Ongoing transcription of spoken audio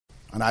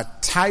And I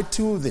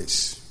titled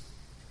this,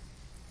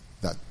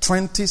 the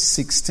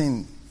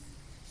 2016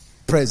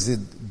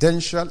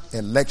 Presidential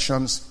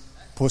Elections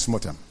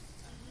Post-Mortem.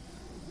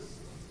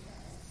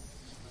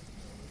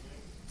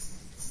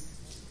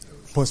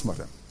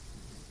 Post-mortem.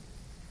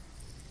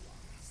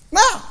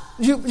 Now,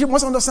 you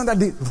must understand that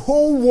the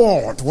whole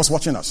world was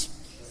watching us.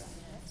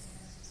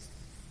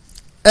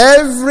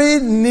 Every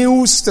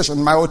news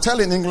station, my hotel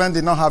in England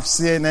did not have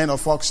CNN or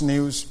Fox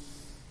News,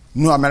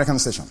 no American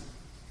station.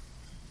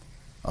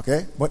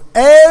 Okay? But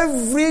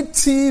every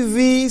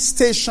TV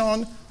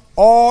station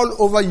all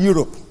over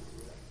Europe,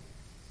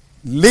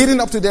 leading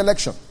up to the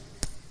election,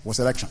 was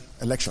election.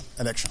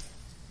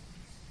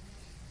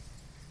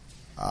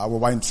 We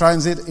were in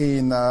transit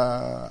in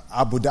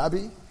Abu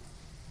Dhabi,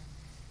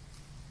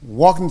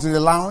 walked into the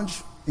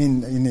lounge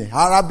in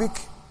Arabic.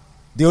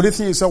 The only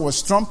thing you saw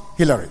was Trump,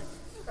 Hillary.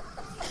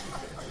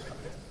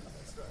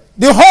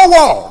 The whole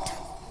world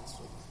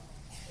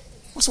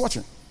was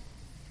watching.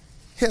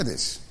 Hear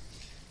this.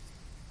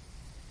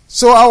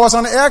 So I was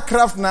on an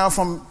aircraft now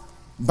from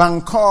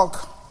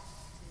Bangkok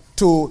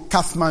to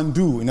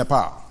Kathmandu in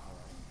Nepal.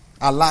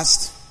 Our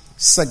last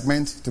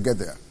segment to get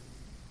there.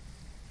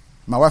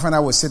 My wife and I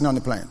were sitting on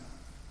the plane.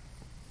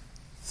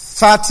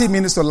 30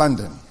 minutes to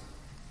London.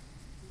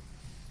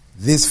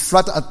 This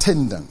flight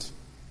attendant,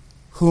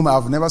 whom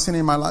I've never seen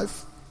in my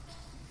life,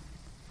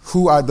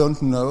 who I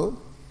don't know,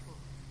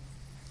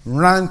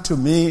 ran to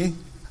me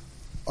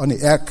on the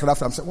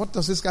aircraft. I'm saying, what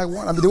does this guy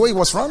want? I mean, the way he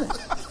was running.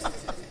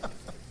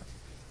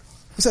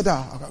 He said,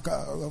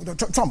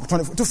 Trump,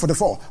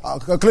 244,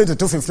 Clinton,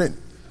 215.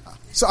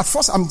 So at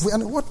first,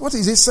 what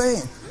is he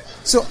saying?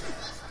 So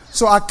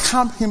I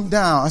calmed him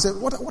down. I said,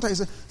 what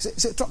is it? He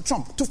said,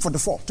 Trump,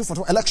 244,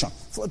 election.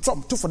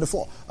 Trump,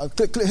 244,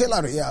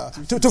 Hillary,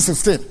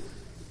 215.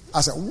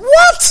 I said,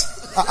 what?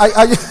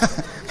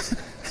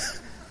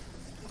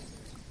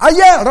 I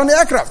yelled on the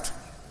aircraft.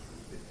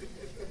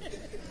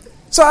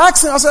 So I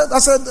asked him, I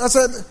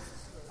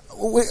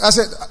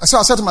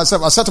said to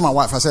myself, I said to my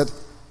wife, I said,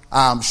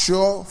 I'm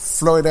sure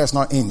Florida is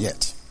not in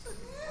yet.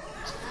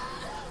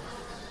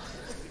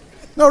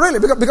 No, really,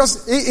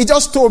 because he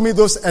just told me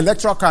those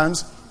electoral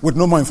counts with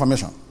no more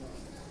information.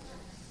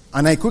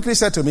 And he quickly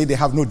said to me, they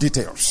have no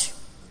details.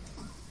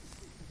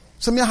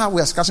 So me and her,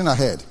 we are scratching our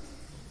head.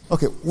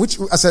 Okay,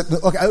 I said,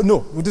 okay, no,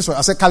 this one.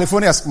 I said,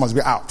 California must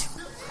be out.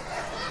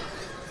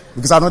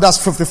 Because I know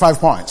that's 55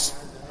 points.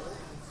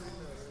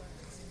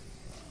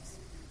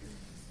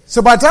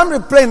 So by the time the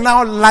plane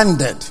now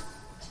landed,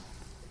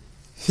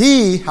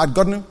 he had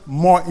gotten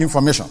more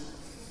information.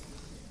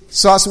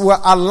 So as we were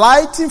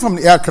alighting from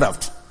the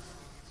aircraft,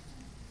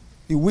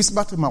 he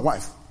whispered to my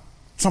wife,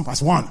 Trump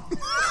has won.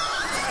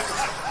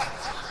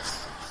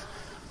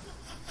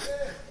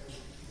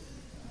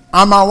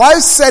 And my wife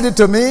said it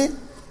to me.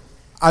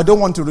 I don't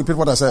want to repeat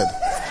what I said.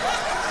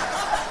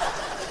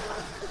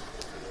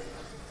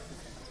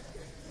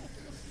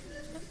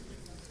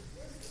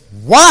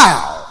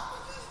 Wow.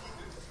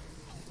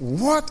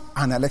 What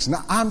an election.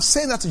 Now, I'm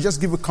saying that to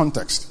just give you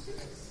context.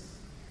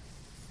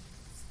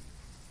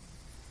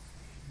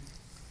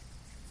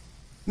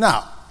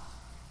 Now,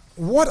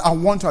 what I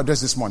want to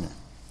address this morning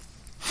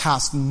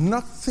has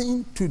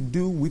nothing to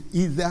do with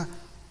either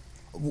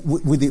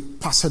with the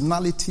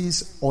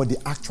personalities or the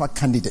actual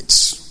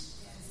candidates.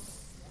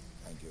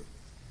 Thank you.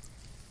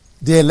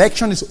 The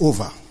election is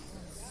over.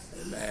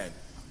 Amen.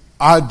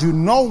 I do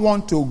not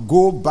want to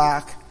go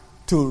back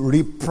to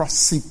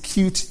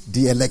re-prosecute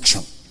the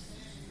election.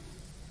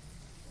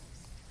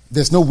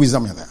 There's no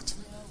wisdom in that.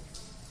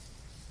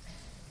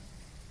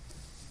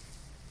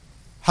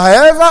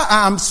 However,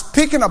 I am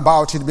speaking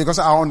about it because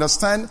I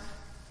understand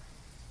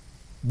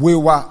we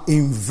were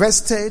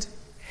invested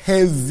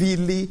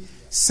heavily,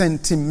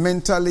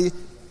 sentimentally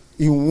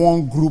in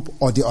one group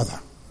or the other.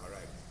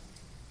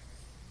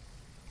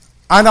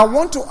 And I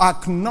want to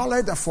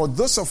acknowledge that for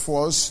those of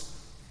us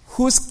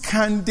whose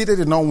candidate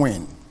did not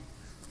win,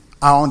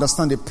 I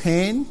understand the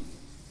pain,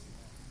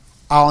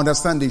 I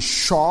understand the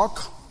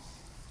shock,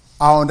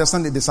 I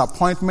understand the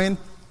disappointment.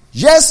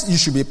 Yes, you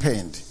should be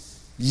pained.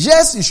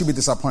 Yes, you should be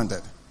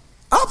disappointed.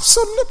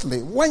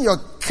 Absolutely. When your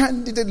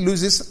candidate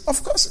loses,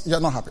 of course, you're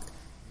not happy.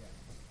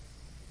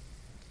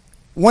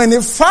 When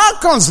the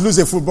Falcons lose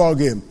a football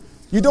game,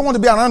 you don't want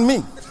to be around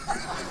me.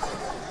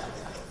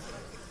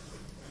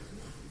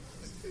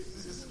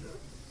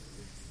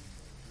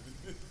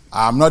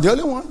 I'm not the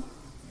only one.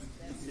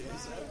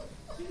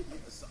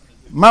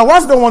 My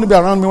wife don't want to be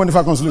around me when the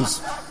Falcons lose.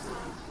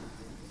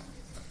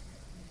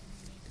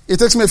 It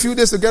takes me a few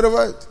days to get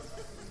over it.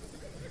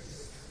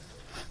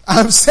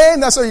 I'm saying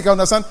that so you can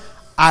understand.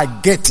 I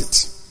get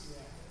it.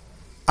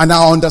 And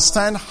I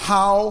understand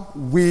how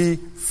we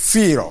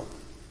feel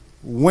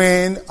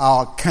when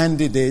our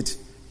candidate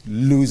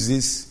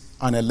loses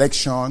an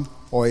election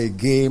or a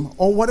game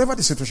or whatever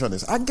the situation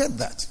is. I get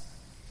that.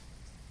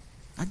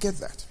 I get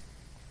that.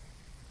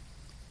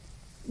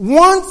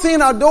 One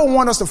thing I don't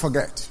want us to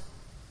forget.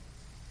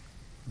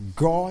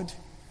 God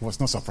was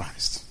not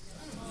surprised.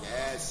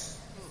 Yes.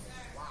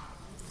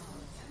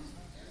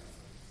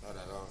 Not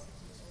at all.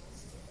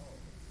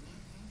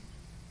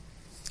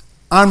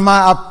 And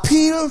my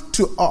appeal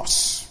to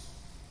us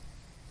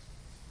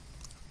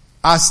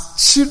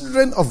as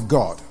children of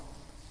God,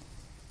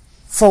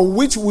 for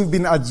which we've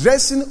been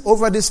addressing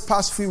over these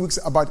past few weeks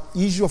about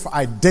issue of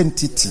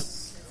identity.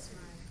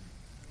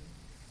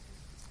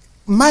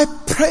 My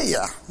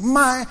prayer,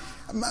 my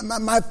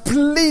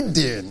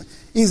pleading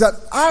is that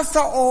after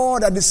all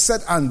that is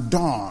said and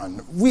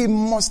done, we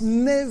must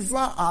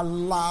never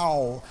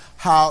allow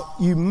our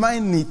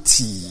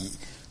humanity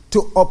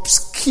to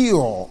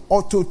obscure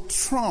or to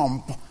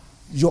trump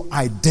your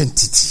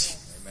identity.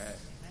 Amen.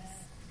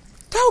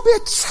 That will be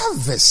a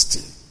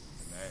travesty.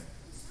 Amen.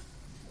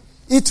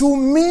 It will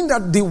mean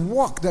that the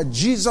work that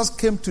Jesus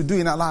came to do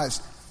in our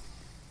lives,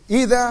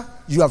 either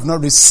you have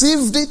not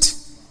received it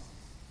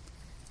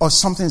or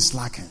something is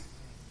lacking.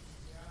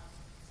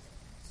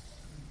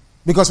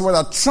 Because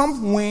whether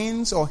Trump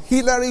wins or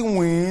Hillary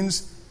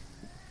wins,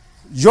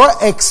 your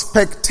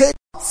expectation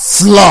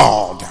is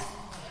flawed.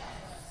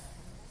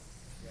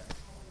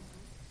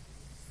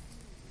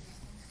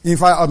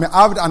 If I may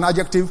add an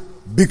adjective,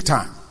 big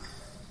time.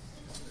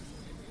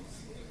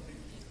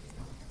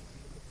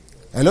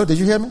 Hello, did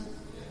you hear me?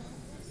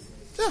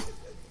 Yeah.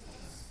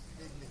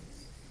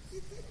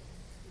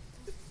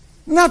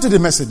 Now to the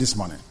message this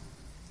morning.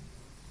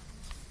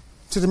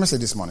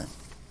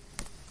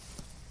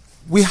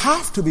 We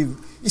have to be,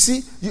 you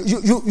see,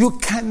 you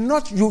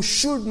cannot, you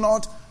should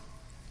not,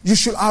 you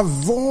should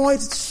avoid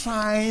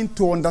trying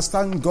to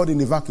understand God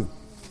in a vacuum.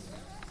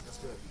 That's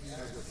good.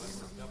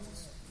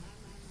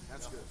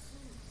 That's good.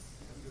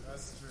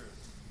 That's true.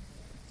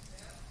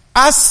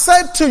 I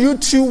said to you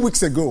 2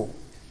 weeks ago,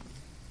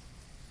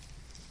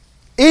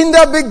 in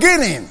the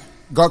beginning,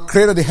 God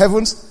created the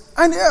heavens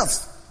and the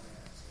earth.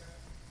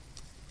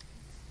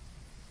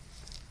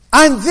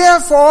 And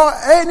therefore,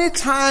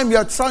 anytime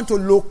you're trying to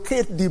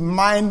locate the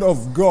mind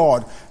of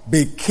God,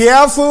 be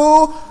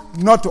careful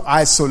not to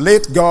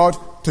isolate God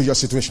to your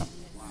situation.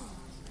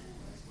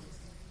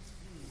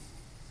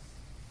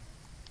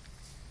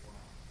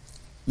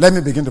 Let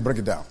me begin to break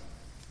it down.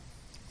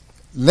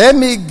 Let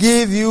me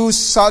give you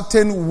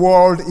certain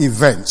world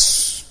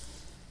events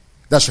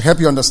that should help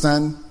you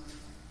understand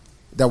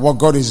that what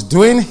God is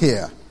doing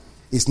here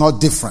is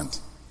not different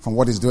from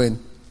what He's doing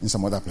in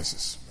some other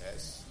places.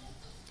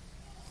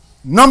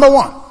 Number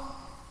one,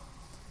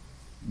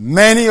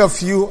 many of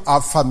you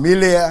are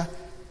familiar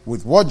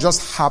with what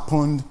just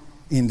happened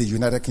in the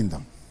United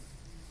Kingdom.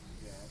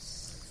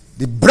 Yes.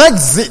 The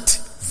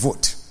Brexit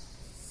vote,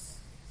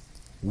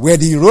 where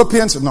the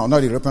Europeans, no, not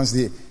the Europeans,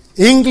 the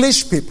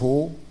English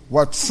people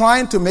were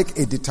trying to make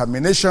a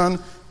determination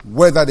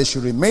whether they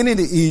should remain in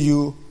the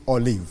EU or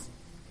leave.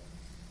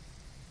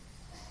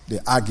 They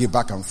argue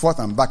back and forth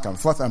and back and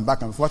forth and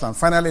back and forth, and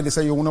finally they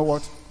say, you know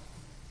what?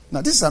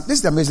 Now this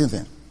is the amazing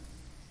thing.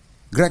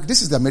 Greg,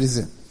 this is the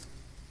amazing thing.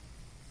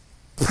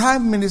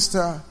 Prime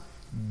Minister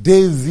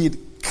David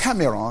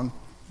Cameron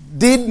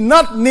did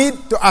not need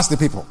to ask the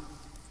people.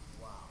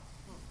 Wow.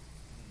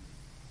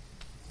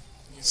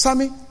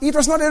 Sammy, it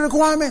was not a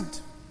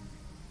requirement.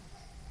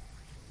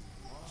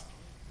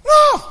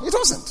 No, it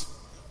wasn't.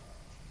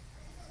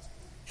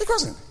 It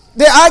wasn't.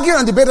 They argued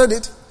and debated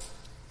it.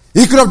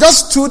 He could have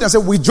just stood and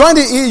said, we join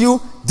the EU,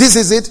 this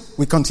is it,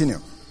 we continue.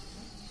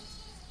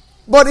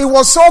 But he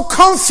was so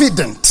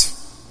confident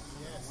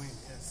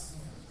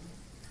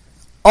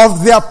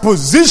of their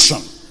position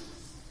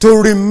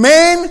to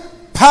remain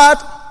part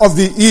of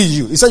the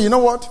EU. He said, you know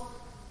what?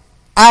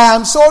 I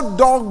am so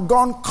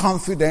doggone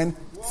confident.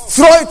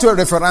 Throw it to a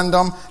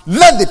referendum.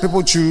 Let the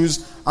people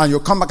choose. And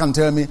you'll come back and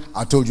tell me,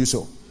 I told you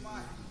so.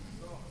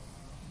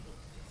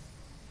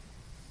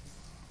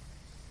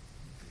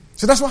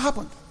 So that's what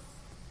happened.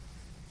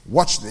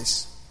 Watch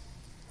this.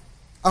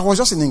 I was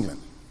just in England.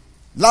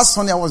 Last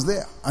Sunday I was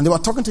there. And they were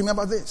talking to me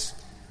about this.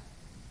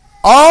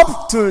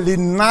 Up to the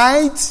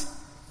night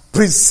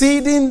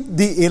preceding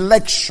the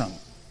election,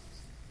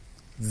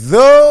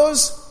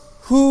 those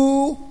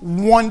who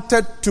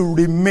wanted to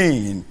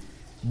remain,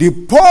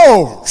 the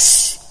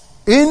polls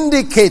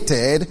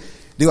indicated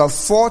they were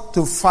 4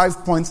 to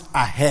 5 points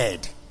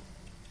ahead.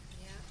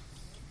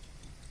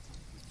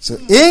 So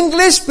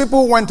English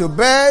people went to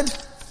bed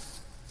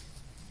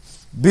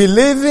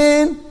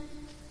believing,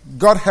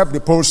 God help the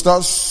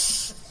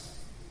pollsters,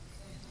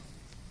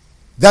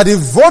 that the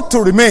vote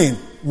to remain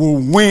will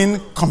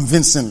win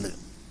convincingly.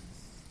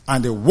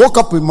 And they woke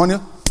up with money.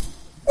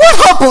 What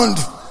happened?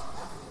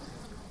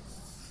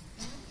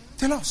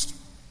 They lost.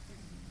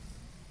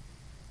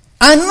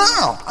 And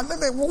now,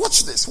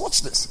 watch this.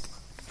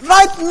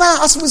 Right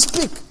now, as we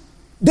speak,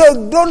 they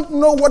don't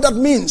know what that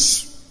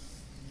means.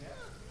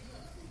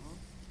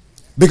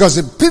 Because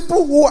the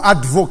people who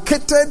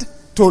advocated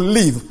to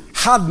leave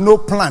had no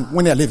plan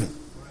when they're leaving.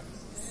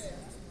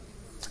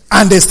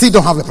 And they still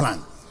don't have a plan.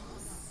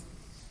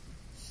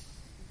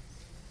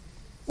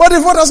 But the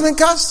vote has been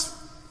cast.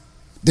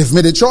 They've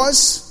made a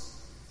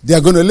choice. They are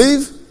going to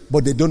leave,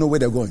 but they don't know where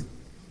they're going.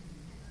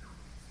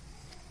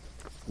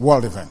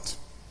 World event.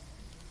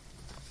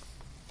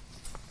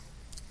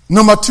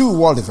 Number 2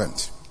 world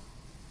event.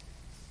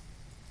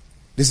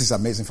 This is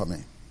amazing for me.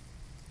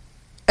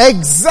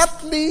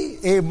 Exactly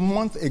a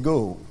month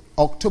ago,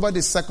 October the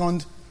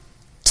 2nd,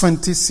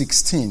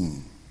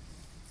 2016,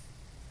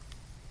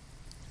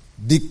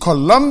 the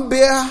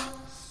Colombia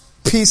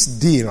peace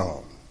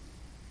deal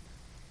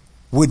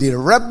with a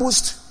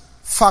robust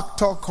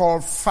factor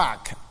called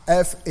FARC,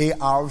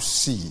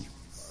 F-A-R-C,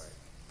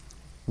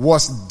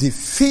 was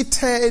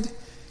defeated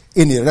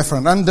in a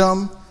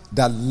referendum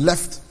that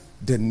left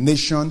the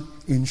nation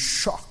in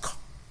shock.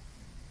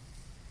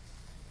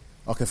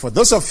 Okay, for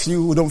those of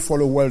you who don't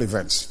follow world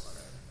events,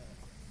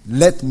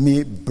 let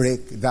me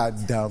break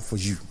that down for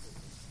you.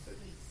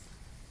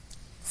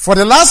 For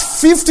the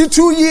last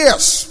 52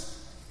 years,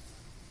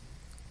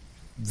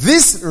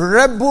 this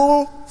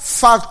rebel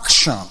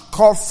faction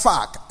called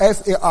FARC,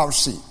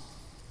 F-A-R-C,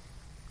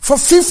 for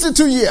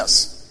 52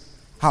 years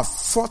have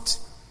fought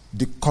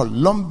the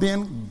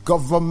Colombian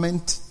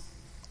government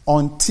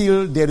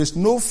until there is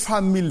no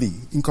family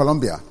in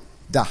Colombia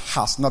that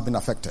has not been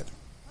affected.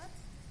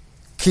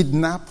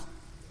 Kidnap,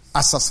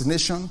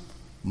 assassination,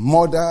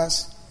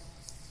 murders,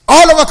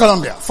 all over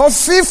Colombia for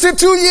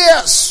 52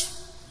 years.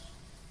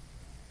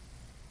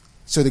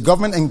 So the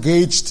government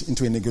engaged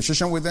into a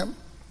negotiation with them.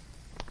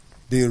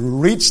 They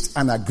reached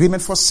an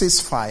agreement for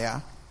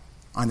ceasefire,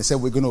 and they said,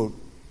 we're going to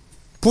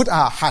put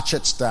our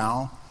hatchets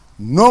down,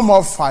 no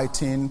more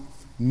fighting,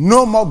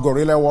 no more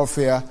guerrilla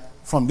warfare.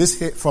 From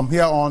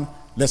here on,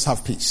 let's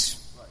have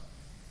peace.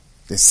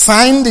 They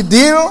signed the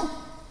deal,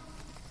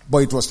 but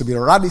it was to be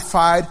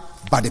ratified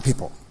by the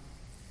people.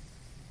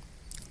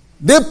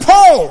 The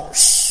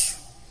polls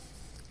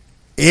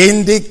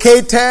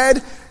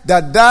indicated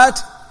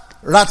that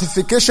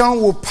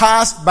ratification will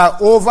pass by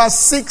over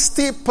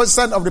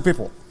 60% of the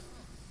people.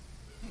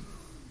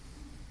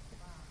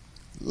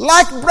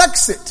 Like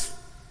Brexit,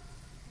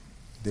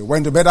 they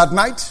went to bed at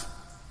night,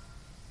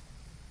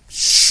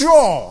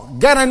 sure,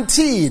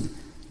 guaranteed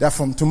that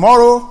from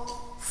tomorrow,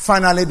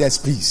 finally there's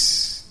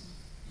peace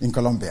in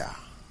Colombia.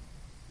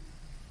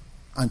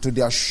 And to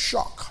their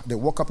shock, they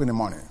woke up in the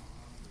morning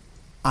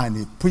and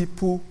the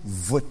people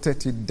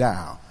voted it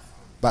down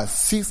by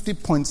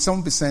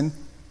 50.7%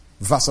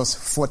 versus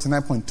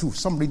 49.2%,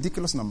 some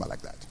ridiculous number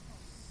like that.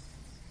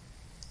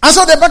 And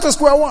so they're back to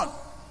square one.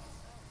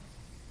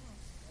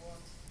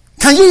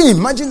 Can you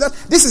imagine that?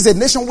 This is a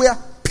nation where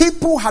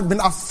people had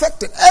been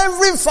affected.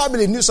 Every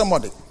family knew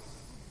somebody.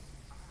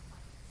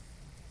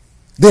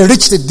 They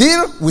reached a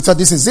deal. We thought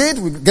this is it.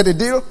 We get a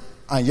deal.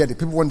 And yet the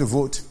people went to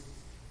vote.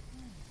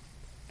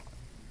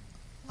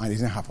 And it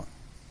didn't happen.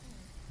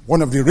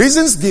 One of the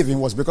reasons given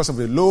was because of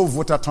the low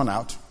voter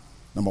turnout,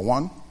 number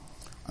one.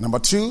 And number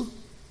two,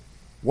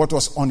 what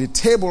was on the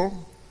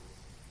table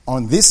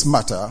on this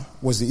matter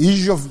was the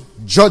issue of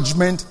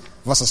judgment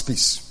versus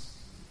peace.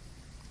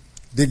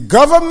 The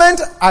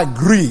government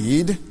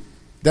agreed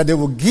that they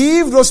will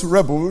give those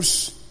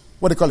rebels,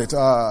 what do they call it,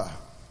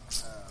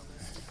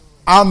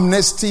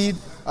 amnesty,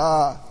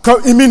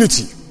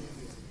 immunity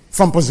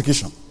from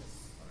persecution,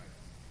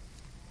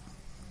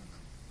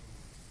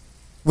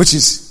 which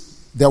is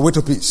their way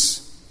to peace.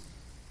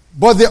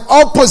 But the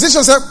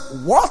opposition said,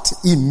 what?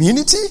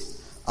 Immunity?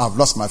 I've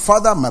lost my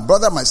father, my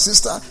brother, my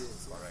sister.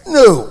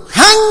 No,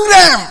 hang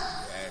them.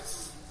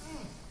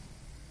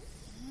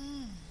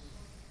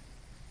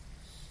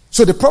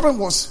 So the problem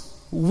was,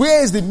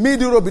 where is the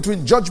middle road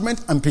between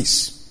judgment and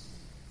peace?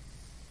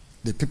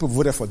 The people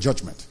voted for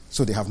judgment,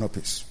 so they have no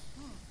peace.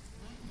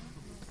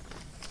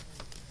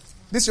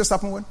 This just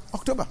happened when?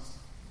 October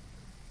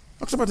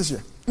this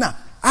year. Now,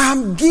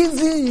 I'm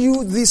giving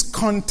you this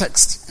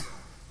context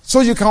so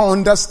you can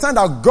understand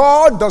that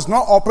God does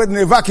not operate in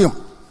a vacuum.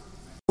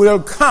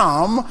 Will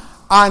come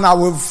and I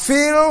will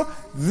fill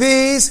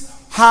this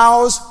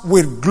house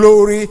with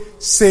glory,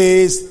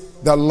 says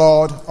the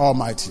Lord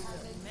Almighty.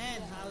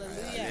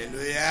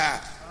 Hallelujah.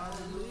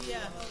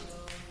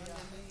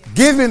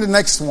 Give me the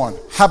next one.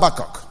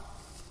 Habakkuk.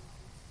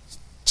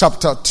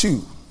 Chapter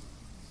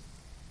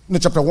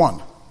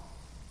 1.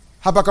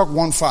 Habakkuk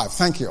 1:5.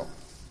 Thank you.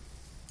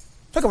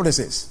 Look at what it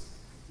says.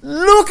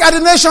 Look at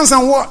the nations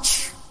and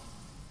watch.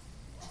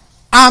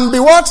 And be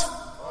what?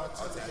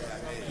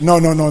 No.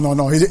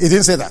 He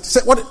didn't say that.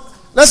 Say what?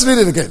 Let's read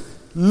it again.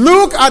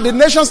 Look at the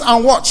nations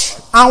and watch.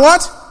 And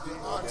what?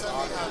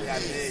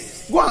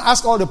 Go and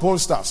ask all the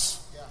pollsters.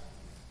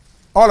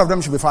 All of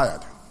them should be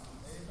fired.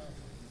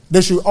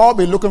 They should all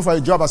be looking for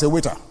a job as a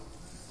waiter.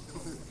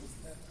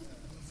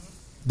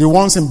 The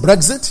ones in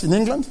Brexit in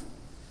England.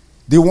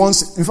 The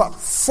ones, in fact,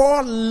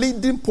 4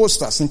 leading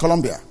posters in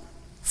Colombia.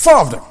 4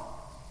 of them.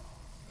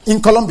 In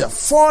Colombia,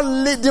 4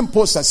 leading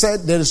posters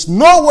said there is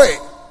no way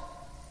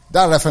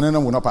that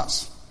referendum will not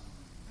pass.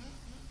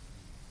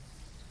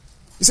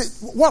 You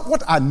see,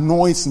 what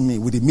annoys me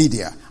with the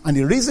media, and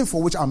the reason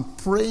for which I'm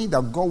praying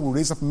that God will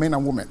raise up men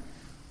and women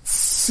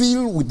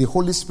filled with the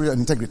Holy Spirit and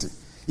integrity,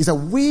 is that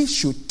we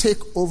should take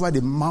over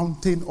the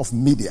mountain of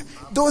media.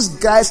 Those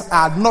guys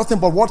are nothing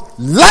but what?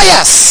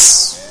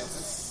 Liars!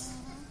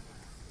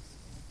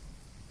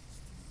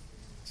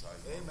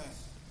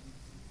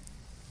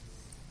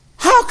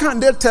 How can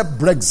they tell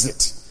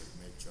Brexit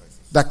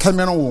that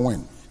Cameron will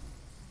win?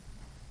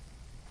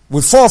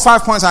 with 4 or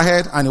 5 points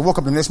ahead, and he woke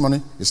up the next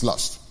morning, it's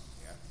lost.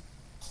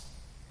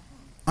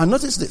 And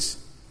notice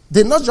this.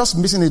 They're not just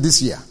missing it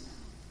this year.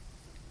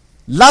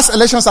 Last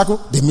election cycle,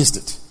 they missed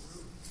it.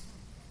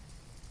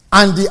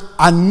 And the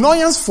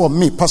annoyance for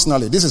me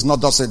personally, this is not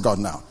just say God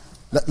now.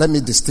 Let me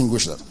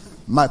distinguish that.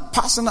 My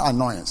personal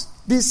annoyance,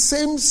 the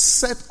same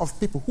set of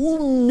people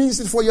who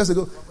missed it 4 years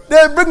ago,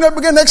 they bring it up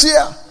again next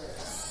year.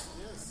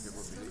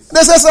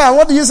 They say, sir,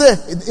 what do you say?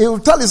 He will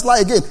tell his lie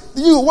again.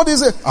 What do you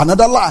say?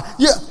 Another lie.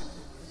 Yeah.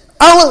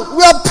 And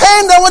we are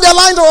paying them when they're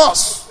lying to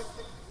us.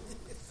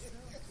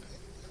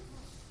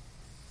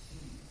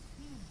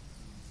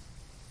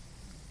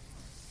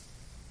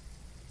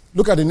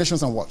 Look at the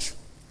nations and watch.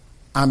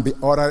 And be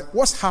ordered.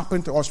 What's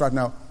happened to us right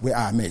now? We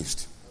are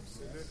amazed.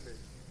 Absolutely.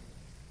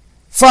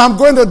 For I'm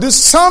going to do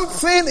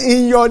something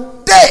in your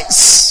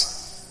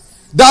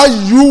days that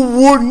you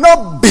would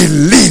not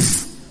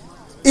believe,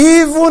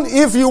 even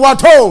if you were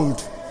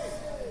told.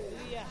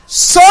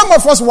 Some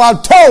of us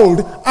were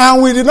told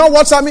and we did not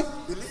what, Sammy?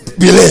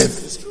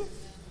 Believe.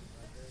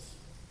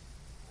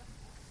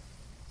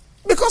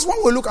 Because when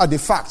we look at the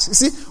facts, you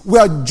see, we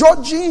are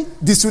judging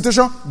the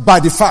situation by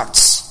the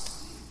facts.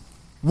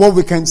 What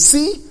we can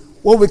see,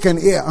 what we can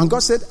hear. And God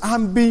said,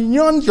 I'm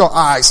beyond your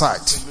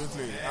eyesight.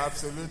 Absolutely.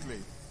 Absolutely.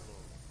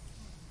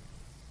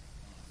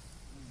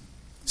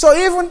 So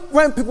even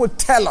when people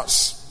tell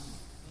us,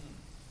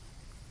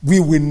 we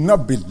will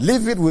not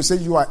believe it. We'll say,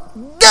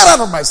 get out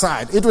of my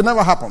sight. It will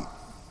never happen.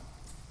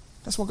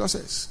 That's what God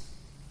says.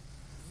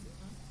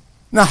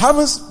 Now,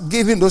 having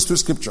given those 2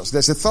 scriptures,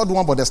 there's a third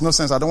one, but there's no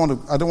sense. I don't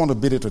want to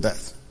beat it to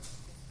death.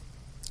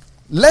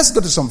 Let's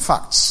go to some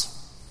facts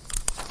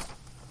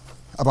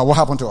about what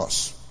happened to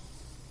us.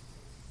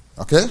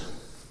 Okay?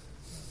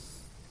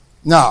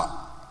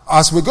 Now,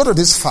 as we go to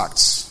these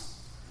facts,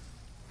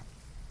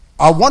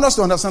 I want us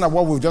to understand that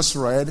what we've just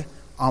read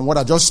and what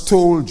I just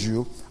told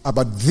you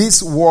about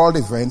these world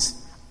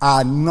events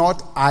are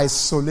not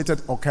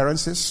isolated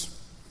occurrences.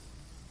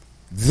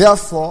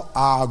 Therefore,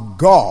 our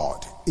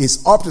God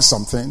is up to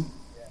something.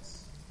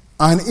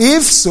 And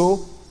if so,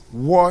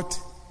 what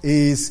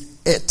is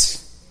it?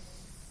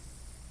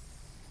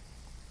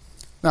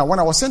 Now, when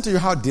I was saying to you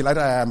how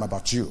delighted I am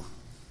about you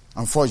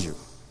and for you,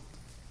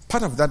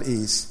 part of that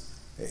is,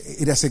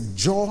 it is a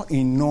joy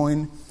in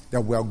knowing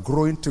that we are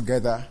growing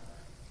together,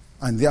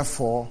 and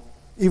therefore,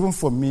 even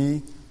for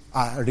me,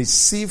 I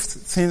received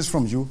things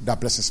from you that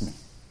blesses me.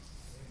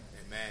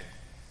 Amen.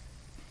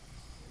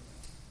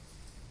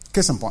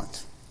 Case in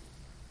point,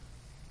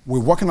 we're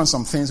working on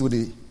some things with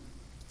the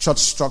church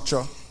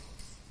structure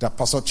that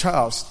Pastor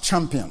Charles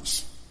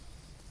champions.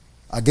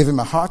 I gave him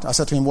my heart. I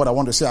said to him what I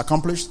want to see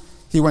accomplished.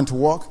 He went to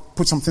work,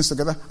 put some things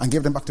together, and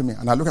gave them back to me.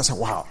 And I looked and said,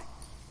 wow,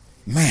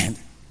 man,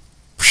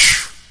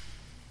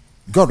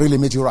 God really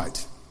made you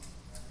right.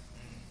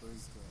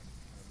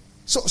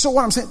 So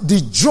what I'm saying, the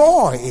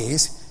joy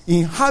is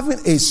in having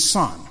a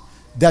son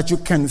that you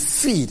can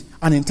feed,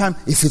 and in time,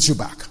 it feeds you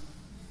back.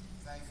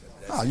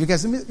 You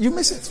guys, you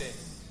miss it.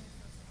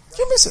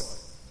 You miss it.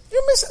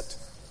 You miss it.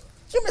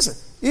 You miss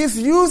it. If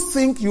you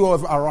think you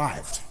have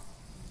arrived,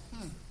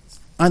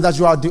 and that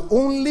you are the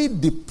only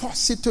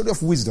depository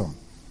of wisdom,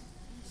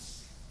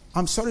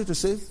 I'm sorry to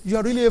say, you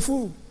are really a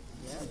fool.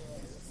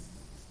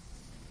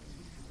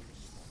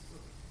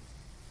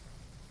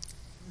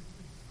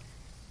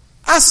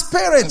 As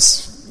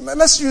parents,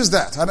 let's use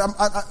that.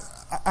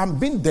 I'm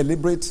being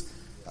deliberate,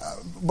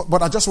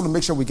 but I just want to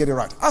make sure we get it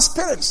right. As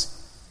parents,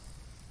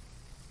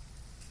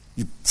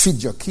 you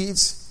feed your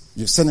kids,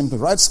 you send them to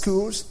the right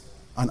schools,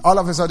 and all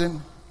of a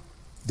sudden,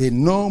 they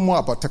know more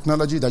about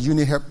technology that you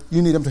need help.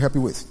 You need them to help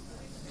you with.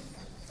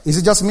 Is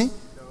it just me?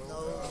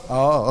 No.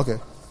 Oh, okay.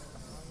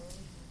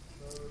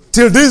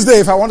 Till this day,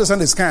 if I want to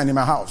send a scan in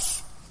my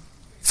house,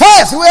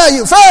 Faith, where are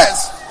you?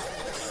 Faith!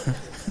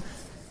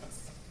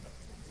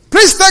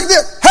 Please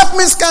help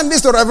me scan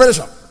this to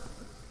Revelation.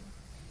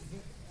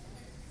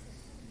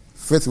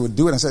 Faith would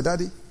do it and say,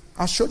 Daddy,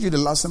 I showed you the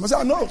last time. I said,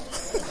 I know.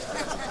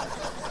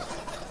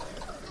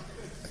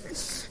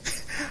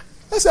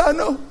 I said, I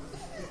know.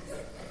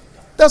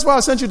 That's why I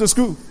sent you to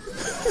school.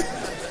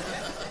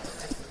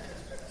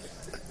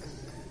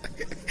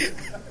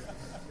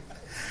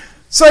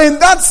 So in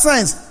that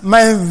sense,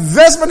 my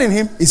investment in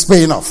him is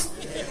paying off.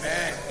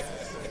 Amen.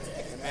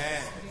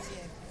 Amen.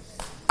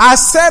 I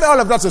said all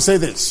of that to say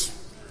this.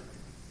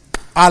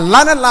 I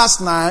landed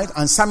last night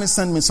and Sammy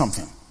sent me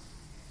something.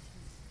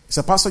 He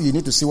said, Pastor, you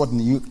need to see what the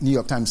New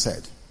York Times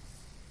said.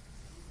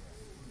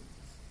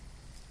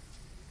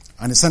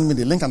 And he sent me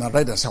the link and I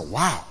read it. I said,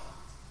 wow.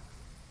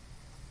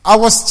 I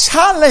was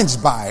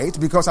challenged by it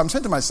because I'm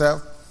saying to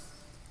myself,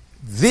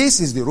 this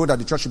is the role that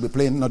the church should be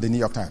playing, not the New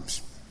York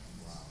Times.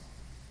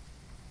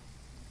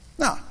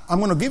 Now, I'm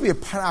going to give you a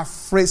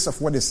paraphrase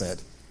of what they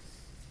said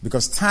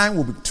because time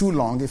will be too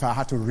long if I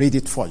had to read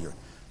it for you.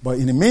 But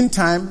in the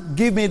meantime,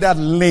 give me that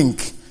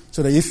link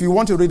so that if you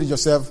want to read it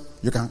yourself,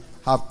 you can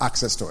have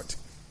access to it.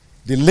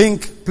 The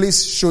link,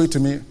 please show it to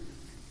me.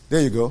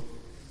 There you go.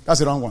 That's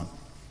the wrong one.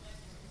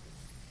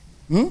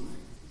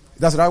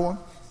 That's the right one?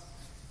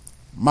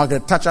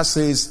 Margaret Thatcher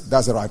says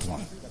that's the right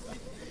one.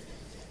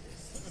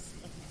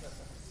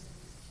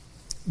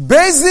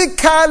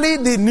 Basically,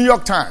 the New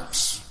York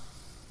Times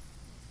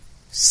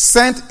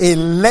sent a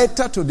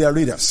letter to their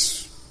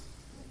readers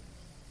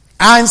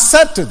and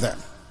said to them,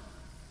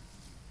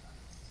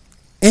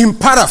 in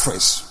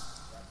paraphrase,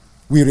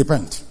 we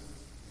repent.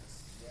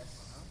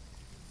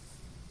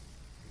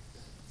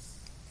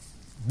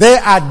 They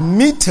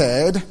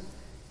admitted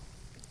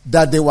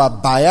that they were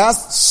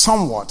biased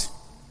somewhat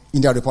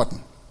in their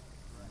reporting.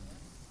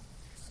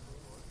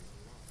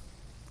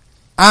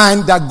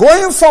 And that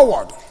going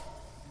forward,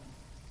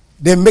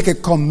 they make a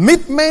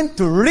commitment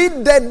to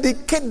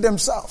rededicate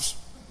themselves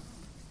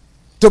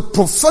to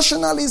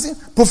professional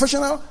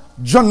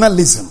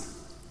journalism,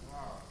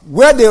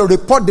 where they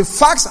report the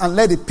facts and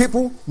let the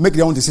people make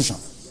their own decision.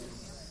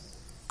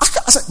 I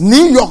said,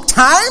 New York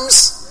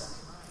Times?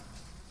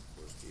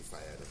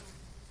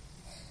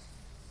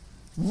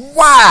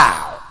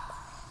 Wow.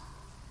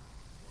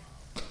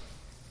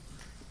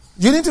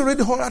 You need to read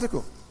the whole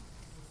article.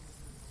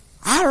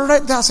 I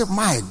read that and said,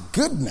 my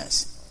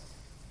goodness.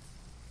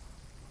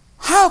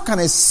 How can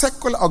a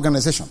secular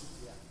organization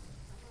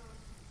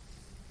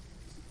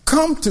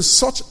come to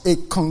such a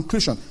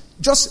conclusion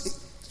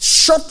just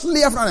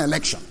shortly after an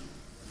election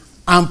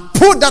and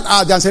put that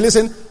out there and say,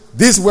 listen,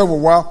 this is where we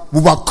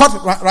were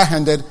caught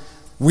right-handed,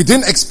 we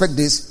didn't expect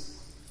this,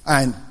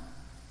 and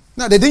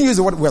no, they didn't use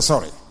the word we're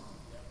sorry.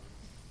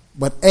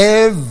 But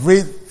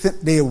everything,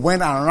 they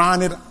went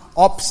around it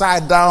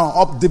upside down,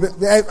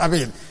 I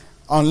mean,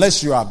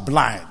 unless you are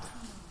blind.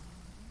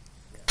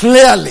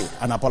 Clearly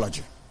an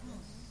apology.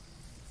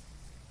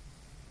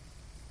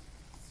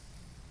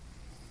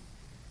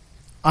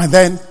 And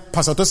then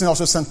Pastor Tosin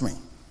also sent me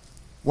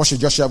what she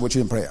just shared with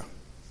you in prayer.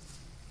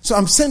 So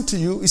I'm sent to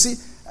you. You see,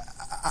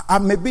 I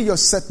may be your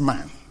set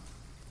man,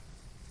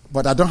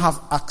 but I don't have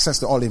access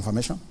to all the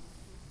information.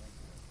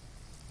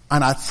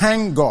 And I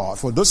thank God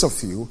for those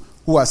of you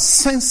who are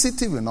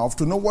sensitive enough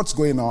to know what's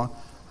going on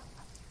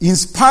in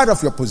spite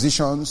of your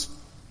positions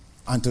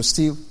and to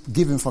still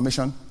give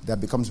information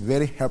that becomes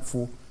very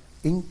helpful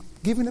in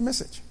giving a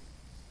message.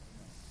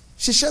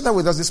 She shared that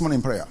with us this morning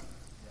in prayer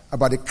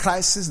about the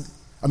crisis,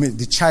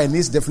 the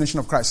Chinese definition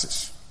of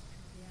crisis.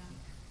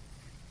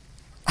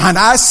 Yeah. And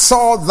I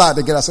saw that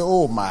again. I said,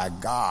 oh my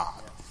God.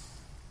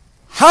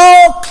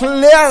 How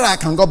clear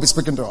can God be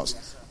speaking to us?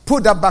 Yes,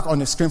 put that back on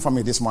the screen for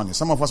me this morning.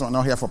 Some of us are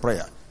not here for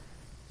prayer.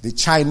 The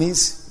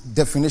Chinese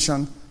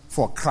definition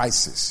for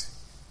crisis.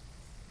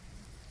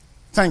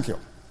 Thank you.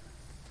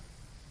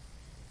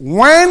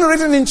 When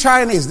written in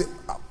Chinese,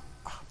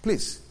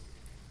 please.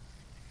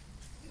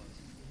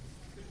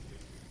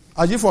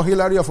 Are you for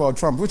Hillary or for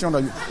Trump? Which one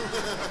are you?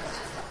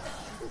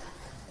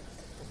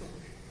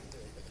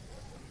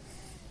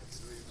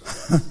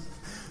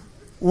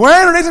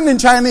 When written in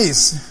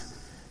Chinese,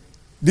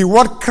 the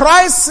word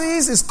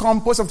crisis is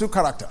composed of two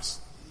characters.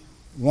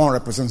 One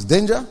represents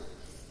danger,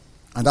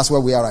 and that's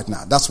where we are right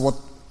now. That's what...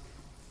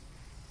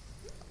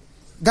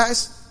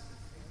 Guys,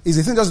 is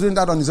the thing just doing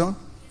that on its own?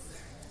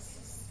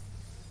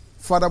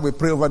 Father, we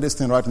pray over this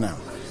thing right now.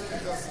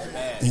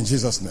 Amen. In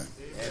Jesus' name.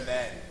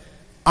 Amen.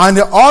 And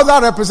the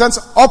other represents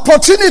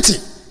opportunity.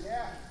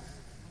 Yeah.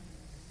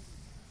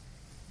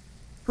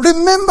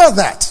 Remember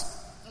that.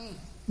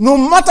 No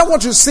matter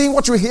what you're seeing,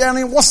 what you're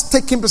hearing, what's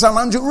taking place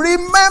around you,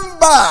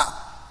 remember,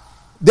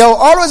 there will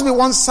always be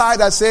one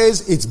side that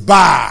says it's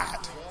bad.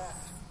 Yeah.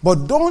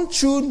 But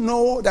don't you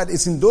know that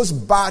it's in those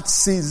bad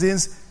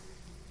seasons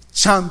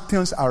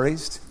champions are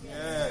raised?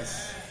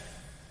 Yes.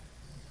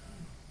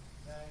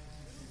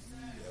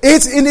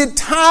 It's in the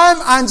time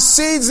and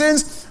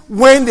seasons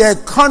when the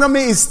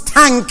economy is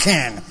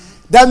tanking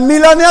that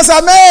millionaires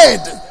are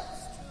made.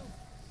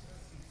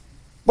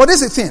 But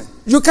this is the thing.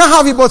 You can't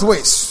have it both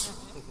ways.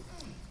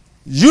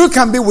 You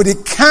can be with the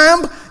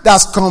camp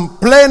that's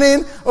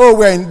complaining, oh,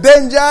 we're in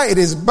danger, it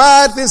is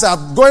bad, things are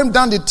going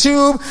down the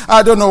tube,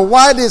 I don't know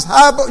why this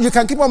happened. You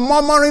can keep on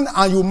murmuring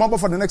and you murmur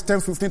for the next 10,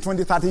 15,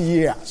 20, 30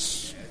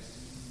 years.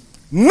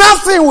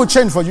 Nothing will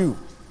change for you.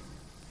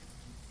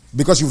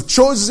 Because you've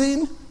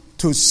chosen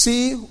to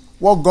see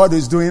what God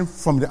is doing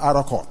from the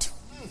outer court.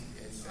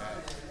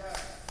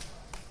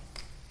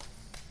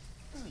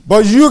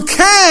 But you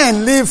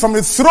can live from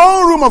the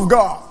throne room of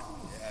God,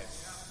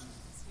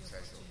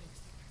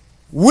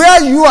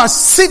 where you are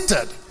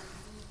seated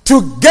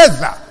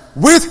together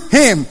with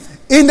Him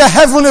in the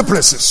heavenly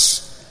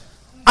places.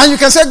 And you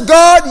can say,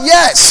 God,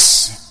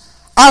 yes,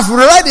 I've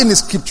read in the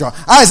scripture,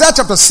 Isaiah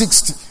chapter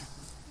 60,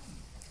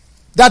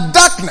 that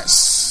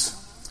darkness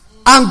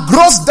and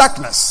gross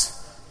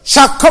darkness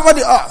shall cover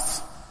the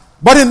earth.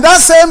 But in that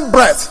same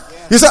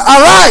breath, He said,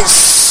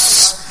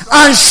 arise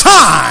and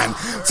shine,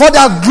 for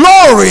the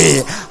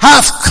glory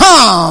hath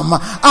come,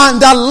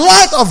 and the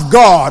light of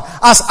God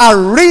has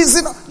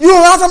arisen. You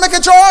have to make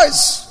a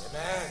choice.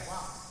 Amen.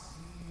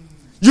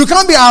 You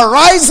can't be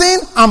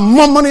arising and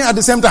murmuring at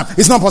the same time.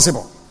 It's not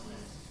possible.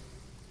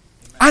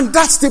 And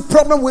that's the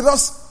problem with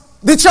us,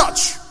 the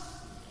church.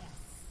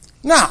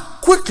 Now,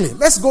 quickly,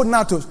 let's go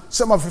now to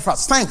some of the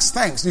facts.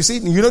 Thanks. You see,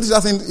 you notice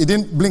that thing, it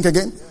didn't blink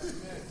again?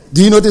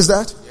 Do you notice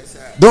that? Yes,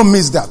 sir. Don't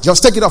miss that.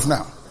 Just take it off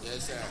now.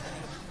 Yes, sir.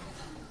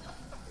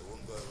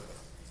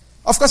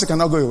 Of course, it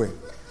cannot go away.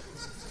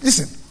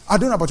 Listen, I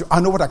don't know about you. I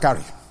know what I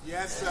carry.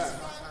 Yes, sir.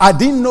 I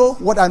didn't know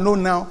what I know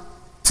now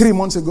 3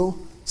 months ago,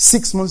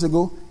 6 months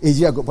ago, a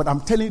year ago. But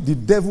I'm telling you, the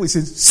devil is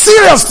in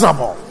serious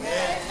trouble.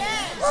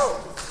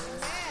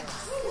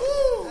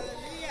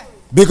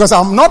 Because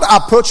I'm not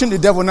approaching the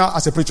devil now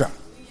as a preacher.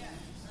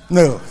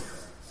 No.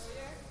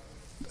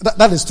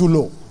 That is too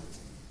low.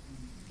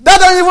 That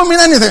don't even mean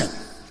anything.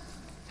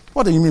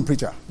 What do you mean,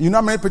 preacher? You know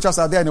how many preachers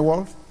are there in the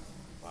world?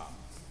 Wow.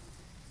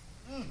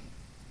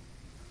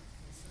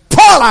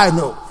 Paul, I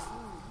know.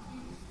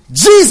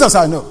 Jesus,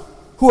 I know.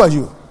 Who are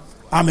you?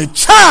 I'm a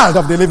child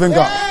of the living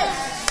God.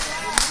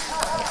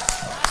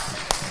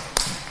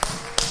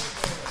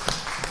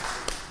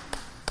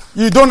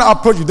 You don't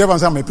approach the devil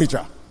and say, I'm a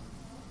preacher.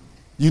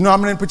 You know how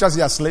many preachers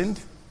he has slain?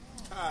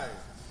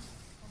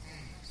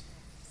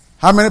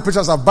 How many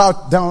preachers have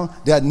bowed down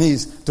their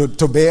knees to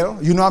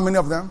Baal? You know how many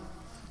of them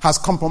has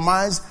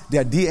compromised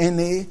their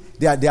DNA,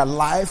 their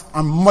life,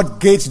 and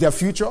mortgaged their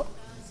future?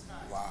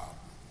 Wow.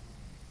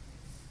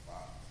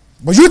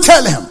 But you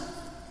tell him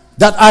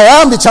that I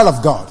am the child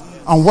of God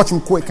and watch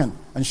him quicken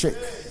and shake.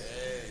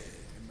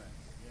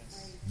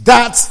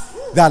 That's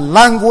the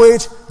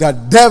language the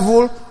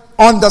devil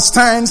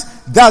understands.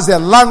 That's the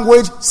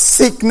language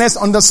sickness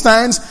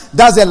understands.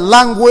 That's the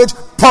language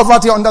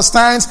poverty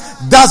understands.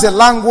 That's the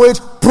language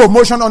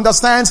promotion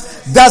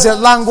understands. That's the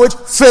language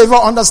favor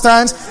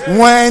understands.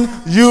 When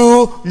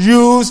you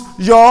use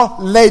your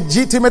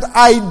legitimate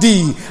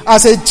ID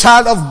as a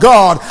child of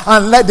God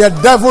and let the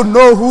devil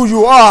know who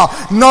you are,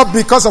 not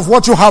because of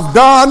what you have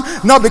done,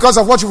 not because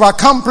of what you've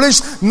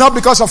accomplished, not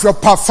because of your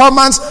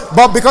performance,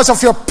 but because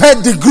of your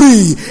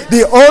pedigree.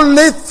 The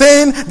only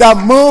thing that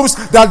moves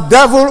the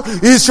devil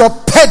is your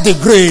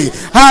pedigree.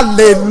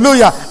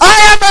 Hallelujah.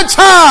 I am a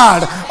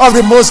child of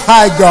the Most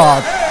High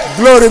God.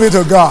 Glory be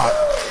to God.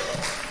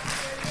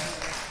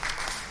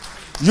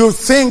 You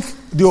think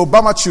the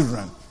Obama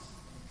children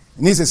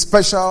needs a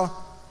special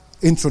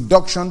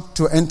introduction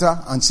to enter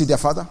and see their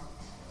father?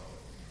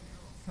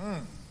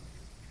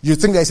 You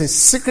think there is a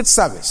secret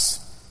service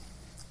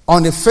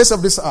on the face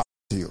of this earth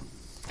to you?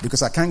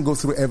 Because I can't go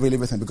through every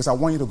living thing, because I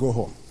want you to go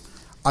home.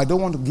 I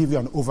don't want to give you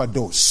an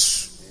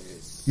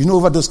overdose. You know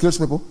overdose kills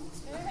people?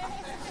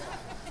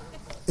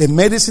 A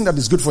medicine that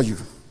is good for you.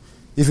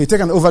 If you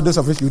take an overdose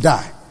of it, you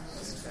die.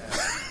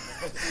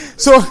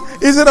 So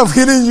instead of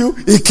healing you,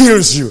 it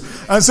kills you.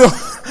 And so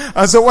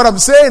what I'm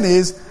saying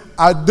is,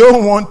 I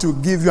don't want to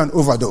give you an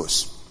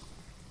overdose.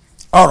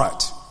 All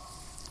right.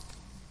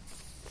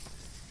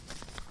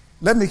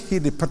 Let me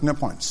hit the pertinent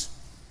points.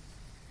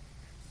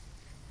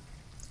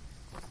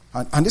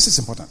 And this is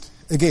important.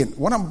 Again,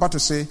 what I'm about to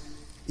say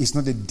is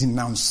not a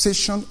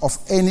denunciation of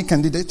any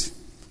candidate.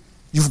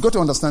 You've got to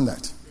understand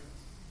that.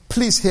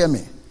 Please hear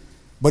me.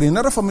 But in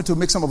order for me to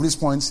make some of these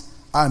points,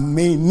 I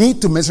may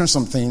need to mention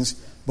some things,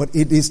 but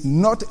it is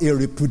not a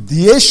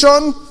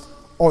repudiation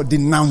or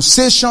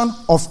denunciation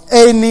of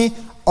any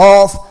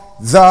of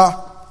the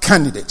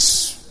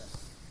candidates.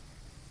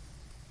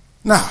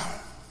 Now,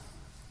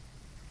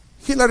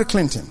 Hillary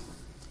Clinton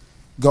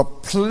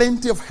got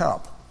plenty of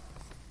help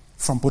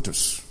from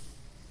POTUS.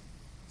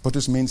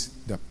 POTUS means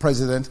the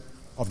President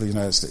of the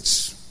United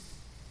States.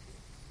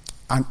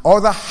 And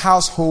other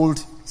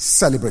household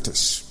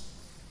celebrators.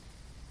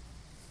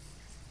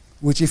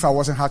 Which, if I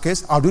was in her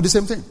case, I'll do the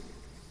same thing.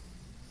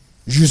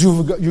 Use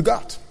you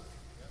got.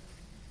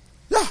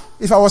 Yeah,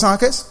 if I was in her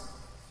case,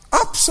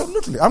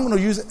 absolutely. I'm going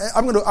to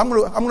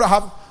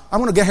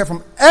get her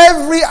from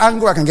every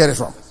angle I can get it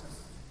from.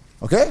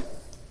 Okay?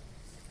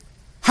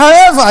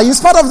 However, in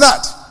spite of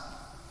that,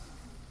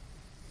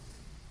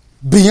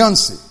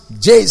 Beyonce,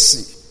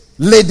 Jay-Z,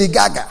 Lady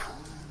Gaga.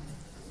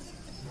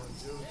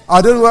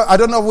 I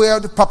don't know where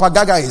Papa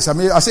Gaga is. I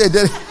mean, I say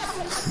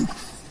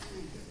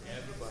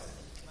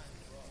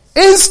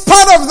in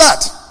spite of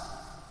that,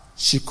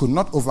 she could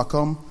not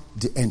overcome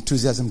the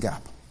enthusiasm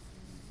gap.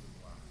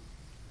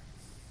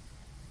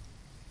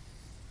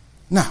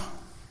 Now,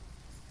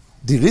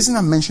 the reason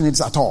I'm mentioning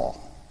this at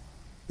all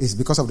is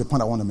because of the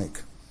point I want to make.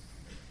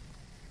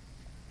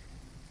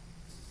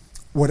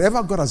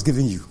 Whatever God has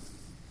given you,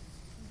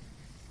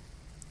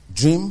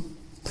 dream,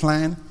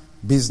 plan,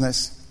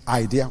 business,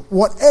 idea,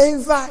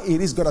 whatever it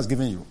is God has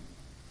given you,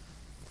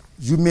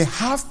 you may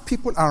have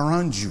people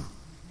around you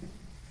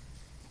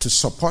to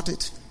support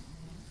it,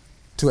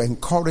 to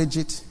encourage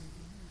it,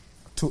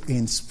 to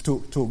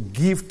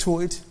give to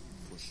it,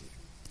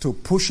 to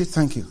push it.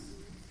 Thank you.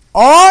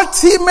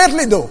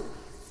 Ultimately, though,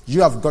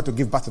 you have got to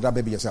give birth to that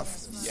baby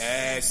yourself.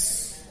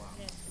 Yes.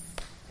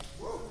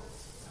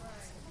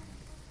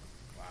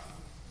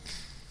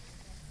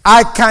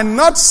 I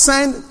cannot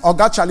send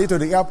Oga Charlie to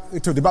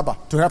the barber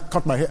to help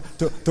cut my hair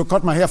to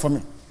cut my hair for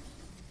me.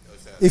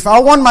 If I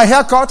want my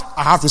hair cut,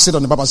 I have to sit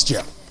on the barber's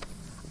chair.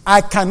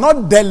 I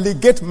cannot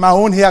delegate my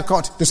own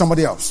haircut to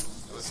somebody else.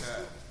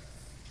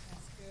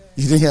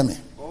 You didn't hear me?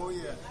 Oh,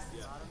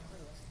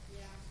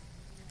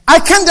 I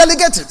can't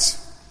delegate it.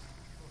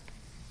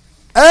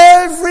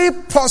 Every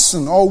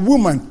person or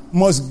woman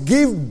must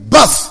give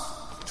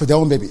birth to their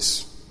own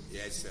babies.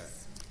 Yes, sir.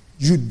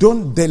 You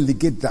don't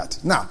delegate that.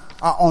 Now,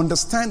 I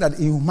understand that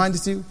in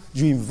humanity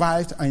you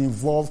invite and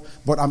involve,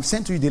 but I'm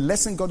saying to you the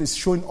lesson God is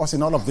showing us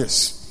in all of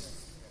this.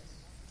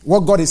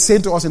 What God is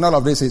saying to us in all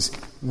of this is,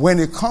 when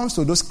it comes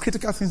to those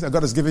critical things that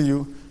God has given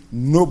you,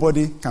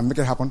 nobody can make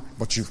it happen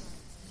but you.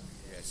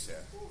 Yes, sir.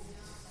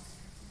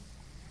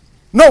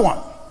 No one.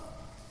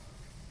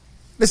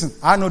 Listen,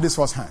 I know this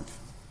firsthand.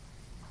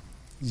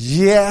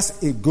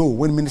 Years ago,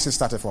 when ministry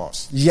started for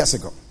us, years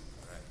ago,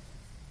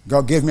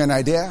 God gave me an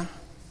idea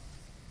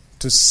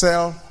to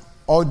sell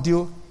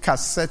audio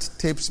cassette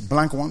tapes,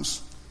 blank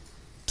ones,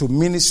 to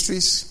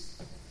ministries,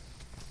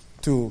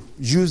 to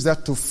use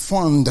that to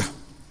fund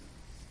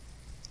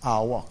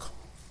our work.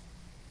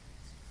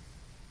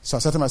 So I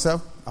said to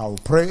myself, I will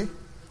pray,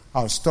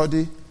 I will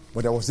study.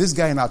 But there was this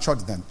guy in our church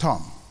then,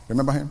 Tom.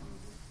 Remember him?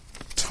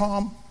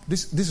 Tom,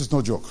 this is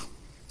no joke.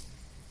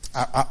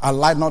 I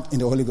lied not in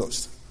the Holy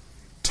Ghost.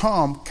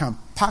 Tom can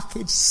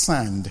package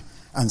sand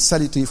and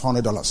sell it to you for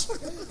 $100.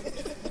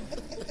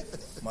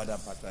 Madam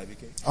Pastor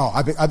IBK. Oh,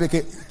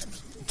 IBK.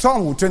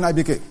 Tom will train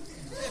IBK.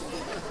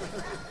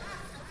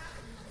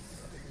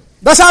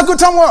 That's how good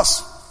Tom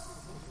was.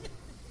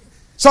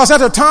 So I said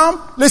to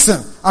Tom,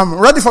 listen, I'm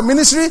ready for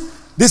ministry.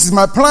 This is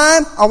my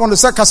plan. I want to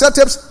sell cassette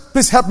tapes.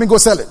 Please help me go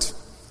sell it.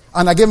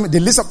 And I gave him the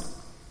list of...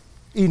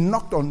 He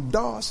knocked on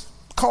doors,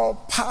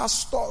 called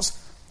pastors.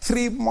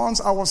 3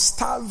 months I was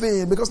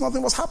starving because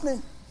nothing was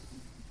happening.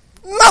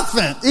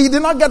 Nothing. He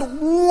did not get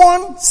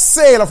one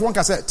sale of one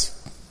cassette.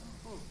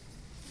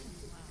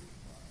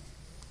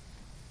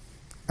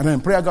 And then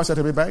in prayer, God said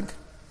to me, Bank,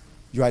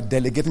 you are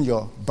delegating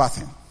your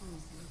birthing.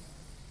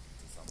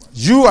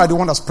 You are the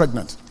one that's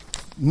pregnant.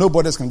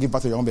 Nobody else can give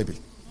birth to your own baby.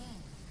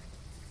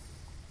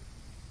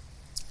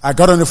 I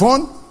got on the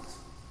phone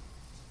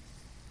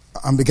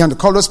and began to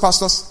call those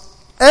pastors.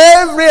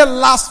 Every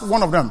last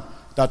one of them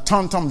that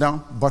turned Tom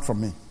down bought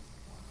from me.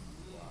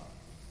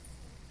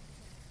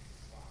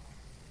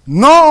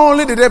 Not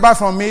only did they buy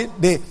from me,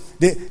 they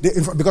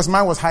because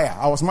mine was higher.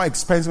 I was more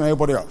expensive than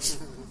everybody else.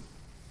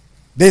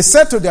 They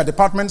said to their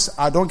departments,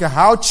 I don't care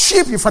how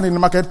cheap you find it in the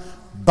market,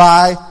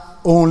 buy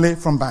only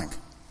from Bank.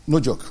 No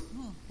joke.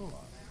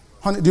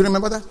 Honey, do you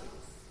remember that?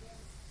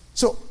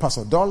 So,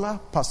 Pastor Dollar,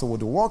 Pastor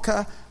Woody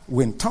Walker,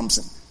 Wayne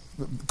Thompson,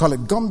 call it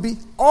Gumby,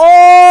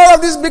 all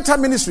of these big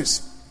time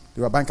ministries,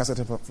 they were buying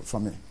cassettes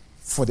from me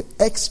for the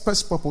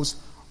express purpose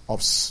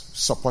of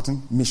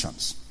supporting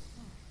missions.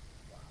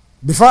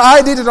 Before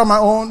I did it on my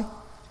own,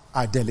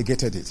 I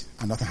delegated it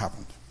and nothing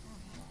happened.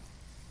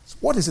 So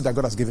what is it that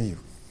God has given you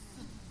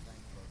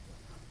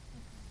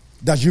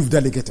that you've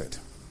delegated?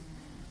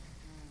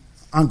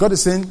 And God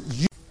is saying,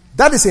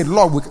 that is a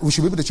law we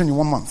should be able to change in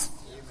 1 month.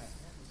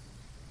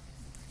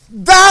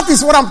 That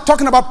is what I'm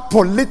talking about,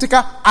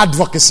 political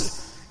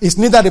advocacy. It's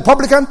neither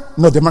Republican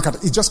nor Democrat.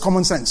 It's just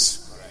common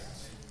sense.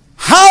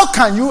 How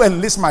can you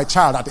enlist my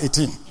child at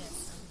 18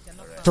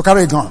 to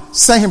carry a gun?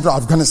 Send him to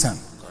Afghanistan.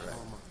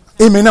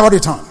 He may never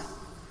return.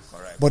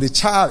 But the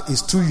child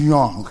is too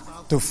young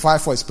to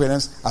fight for his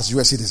parents as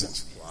U.S.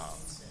 citizens.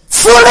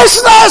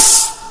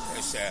 Foolishness!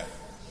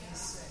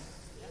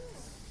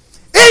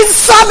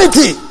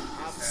 Insanity!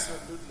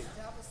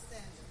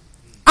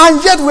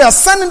 And yet we are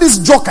sending these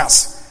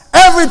jokers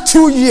every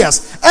 2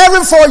 years,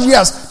 every 4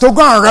 years to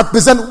go and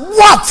represent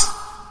what?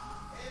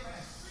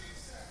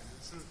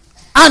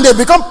 And they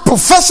become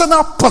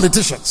professional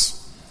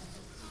politicians.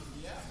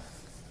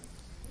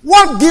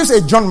 What gives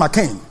a John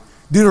McCain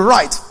the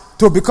right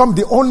to become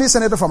the only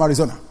senator from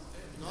Arizona?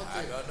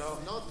 I don't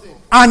know. Nothing.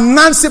 And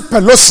Nancy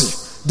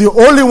Pelosi, the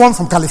only one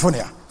from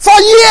California. For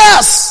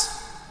years!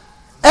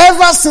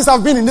 Ever since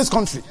I've been in this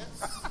country.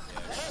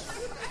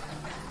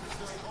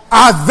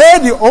 Are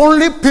they the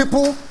only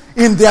people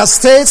in their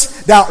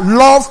states that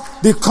love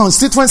the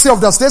constituency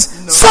of their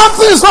states? No.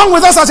 Something is wrong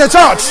with us as a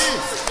church.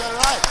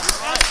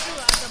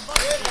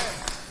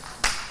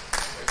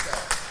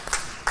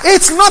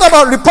 It's not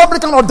about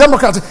Republican or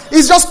Democrat.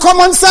 It's just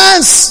common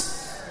sense.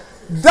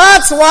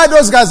 That's why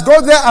those guys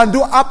go there and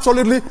do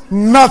absolutely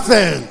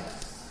nothing.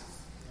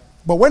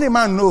 But when a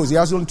man knows he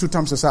has only 2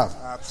 terms to serve.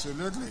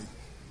 Absolutely.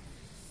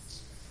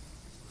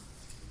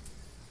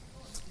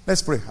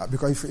 Let's pray,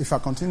 because if I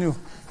continue,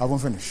 I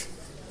won't finish.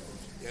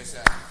 Yes,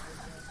 sir.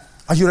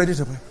 Are you ready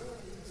to pray?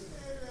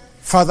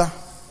 Father,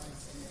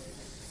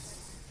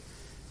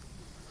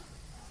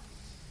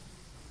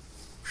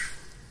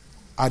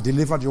 I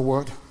delivered your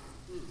word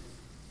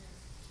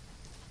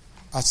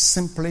as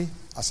simply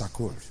as I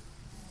could.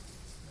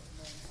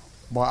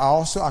 But I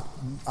also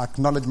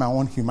acknowledge my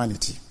own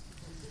humanity.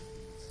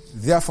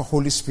 Therefore,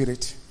 Holy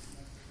Spirit,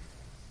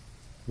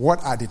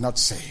 what I did not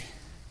say,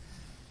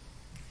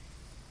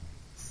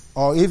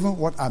 or even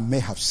what I may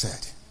have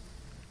said,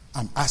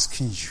 I'm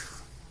asking you,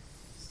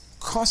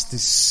 cause the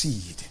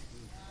seed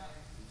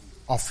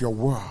of your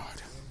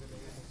word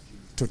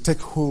to take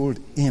hold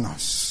in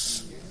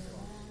us.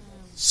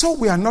 So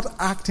we are not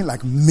acting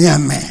like mere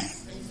men.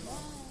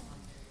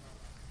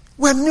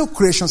 We're new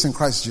creations in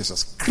Christ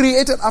Jesus,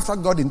 created after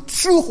God in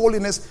true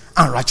holiness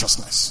and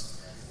righteousness.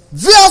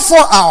 Therefore,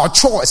 our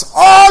choice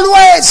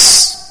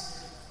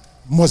always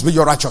must be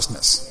your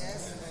righteousness.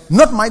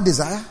 Not my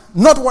desire,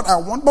 not what I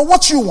want, but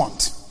what you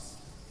want.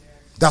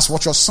 That's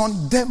what your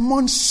son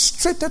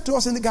demonstrated to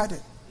us in the garden.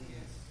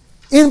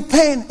 In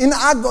pain, in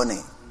agony.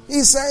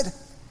 He said,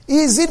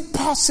 is it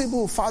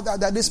possible, Father,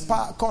 that this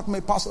cup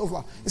may pass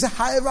over? He said,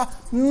 however,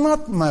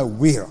 not my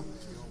will,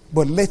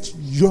 but let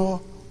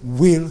your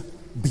will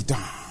be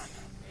done.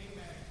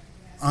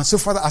 And so,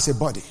 Father, as a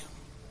body,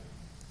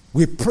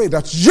 we pray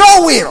that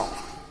your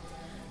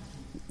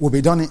will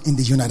be done in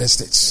the United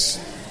States,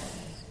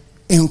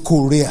 in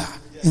Korea,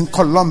 in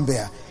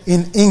Colombia,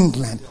 in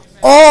England,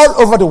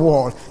 all over the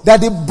world, that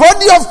the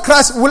body of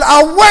Christ will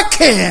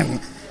awaken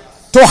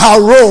to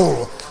her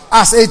role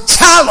as a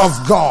child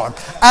of God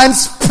and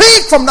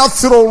speak from that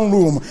throne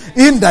room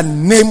in the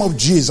name of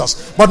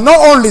Jesus. But not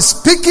only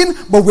speaking,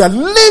 but we are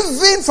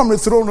living from the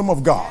throne room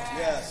of God.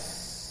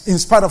 Yes. In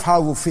spite of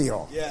how we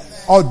feel.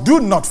 Yes. Or do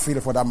not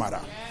feel, for that matter.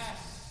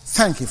 Yes.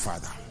 Thank you,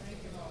 Father.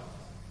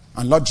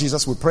 And Lord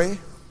Jesus, we pray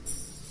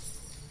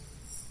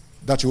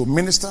that you will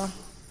minister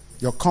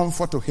your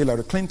comfort to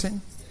Hillary Clinton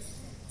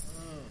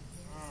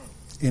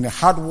in a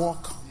hard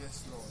work,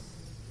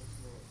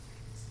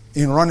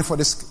 in running for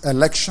this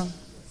election.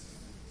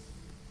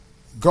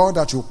 God,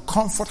 that you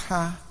comfort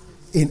her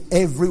in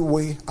every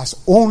way as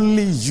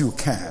only you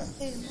can.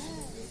 Amen.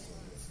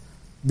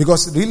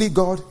 Because really,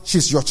 God,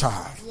 she's your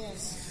child.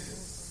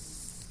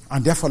 Yes.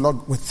 And therefore,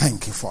 Lord, we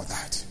thank you for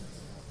that.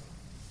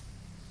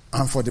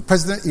 And for the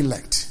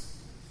president-elect,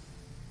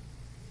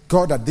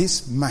 God, that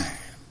this man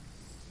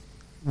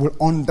will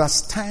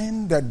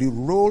understand that the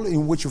role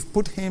in which you've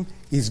put him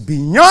is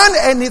beyond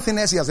anything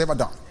else he has ever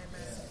done.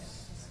 Amen.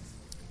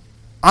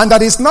 And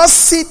that he's not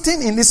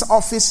sitting in this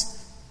office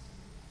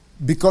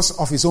because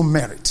of his own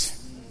merit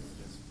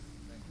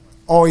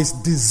or his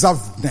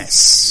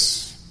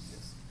deservedness.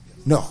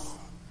 No.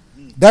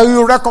 That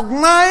you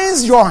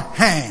recognize your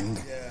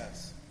hand,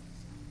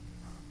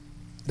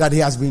 that he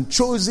has been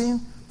chosen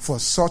for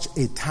such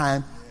a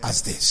time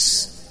as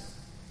this.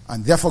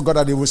 And therefore, God,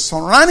 that he will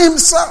surround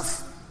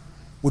himself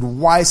with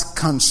wise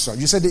counsel.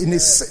 You said in a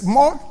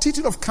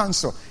multitude of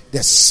counsel,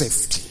 there's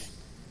safety.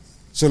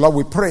 So, Lord,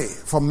 we pray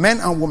for men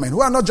and women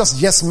who are not just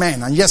yes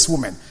men and yes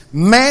women,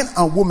 men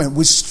and women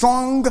with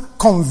strong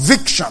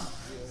conviction,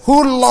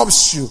 who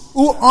loves you,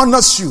 who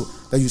honors you,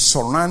 that you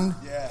surround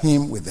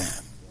him with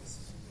them.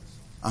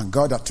 And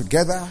God, that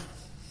together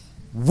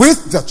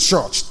with the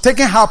church,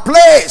 taking her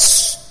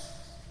place,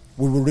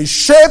 we will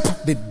reshape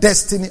the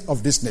destiny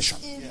of this nation.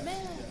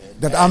 Amen.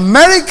 That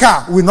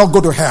America will not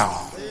go to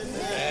hell.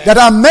 Amen. That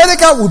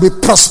America will be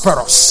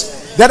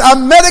prosperous. That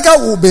America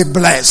will be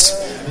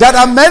blessed. That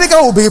America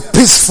will be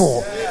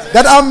peaceful.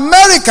 That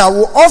America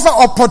will offer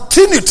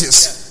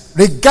opportunities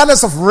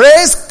regardless of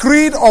race,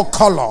 creed, or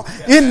color.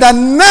 In the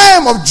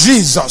name of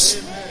Jesus.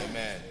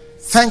 Amen.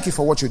 Thank you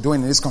for what you're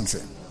doing in this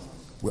country.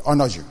 We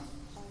honor you.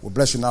 We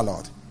bless you now,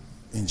 Lord.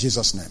 In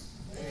Jesus' name.